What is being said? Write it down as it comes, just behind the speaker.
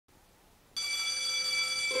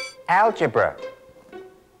Algebra.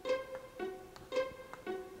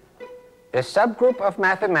 A subgroup of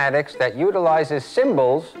mathematics that utilizes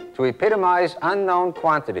symbols to epitomize unknown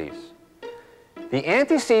quantities. The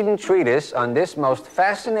antecedent treatise on this most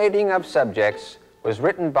fascinating of subjects was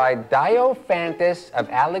written by Diophantus of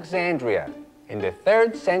Alexandria in the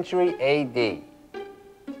 3rd century A.D.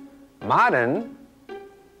 Modern,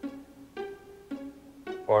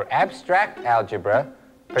 or abstract algebra,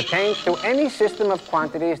 pertains to any system of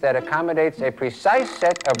quantities that accommodates a precise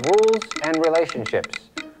set of rules and relationships.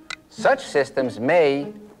 Such systems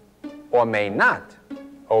may or may not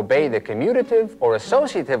obey the commutative or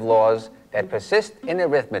associative laws that persist in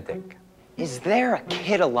arithmetic. Is there a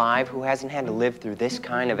kid alive who hasn't had to live through this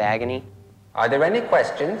kind of agony? Are there any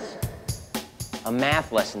questions? A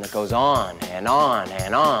math lesson that goes on and on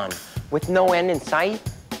and on with no end in sight?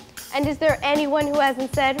 And is there anyone who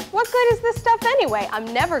hasn't said, what good is this stuff anyway? I'm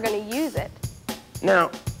never going to use it.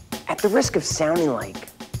 Now, at the risk of sounding like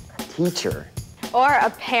a teacher, Or a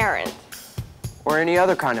parent. or any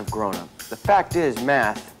other kind of grown-up, the fact is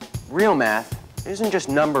math, real math, isn't just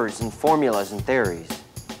numbers and formulas and theories.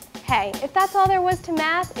 Hey, if that's all there was to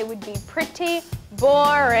math, it would be pretty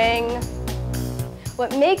boring.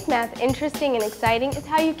 What makes math interesting and exciting is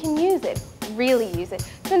how you can use it, really use it,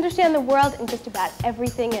 to understand the world and just about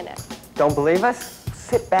everything in it. Don't believe us?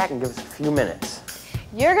 Sit back and give us a few minutes.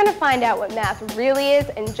 You're going to find out what math really is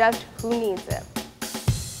and just who needs it.